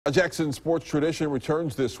A Jackson sports tradition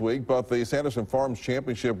returns this week, but the Sanderson Farms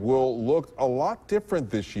Championship will look a lot different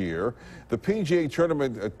this year. The PGA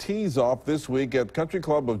tournament tees off this week at Country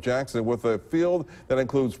Club of Jackson with a field that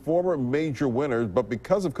includes former major winners, but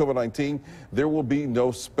because of COVID-19, there will be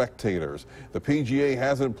no spectators. The PGA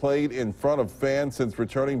hasn't played in front of fans since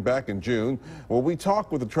returning back in June. Well, we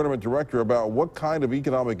talked with the tournament director about what kind of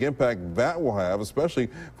economic impact that will have, especially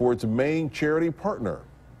for its main charity partner.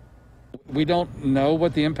 We don't know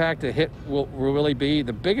what the impact the hit will really be.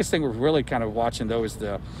 The biggest thing we're really kind of watching, though, is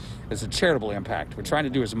the charitable impact. We're trying to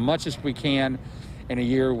do as much as we can in a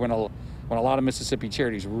year when a lot of Mississippi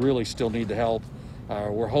charities really still need the help.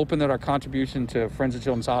 We're hoping that our contribution to Friends of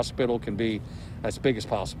Children's Hospital can be as big as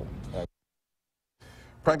possible.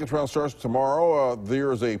 Practice round starts tomorrow.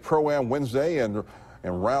 There's a Pro-Am Wednesday, and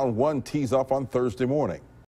round one tees off on Thursday morning.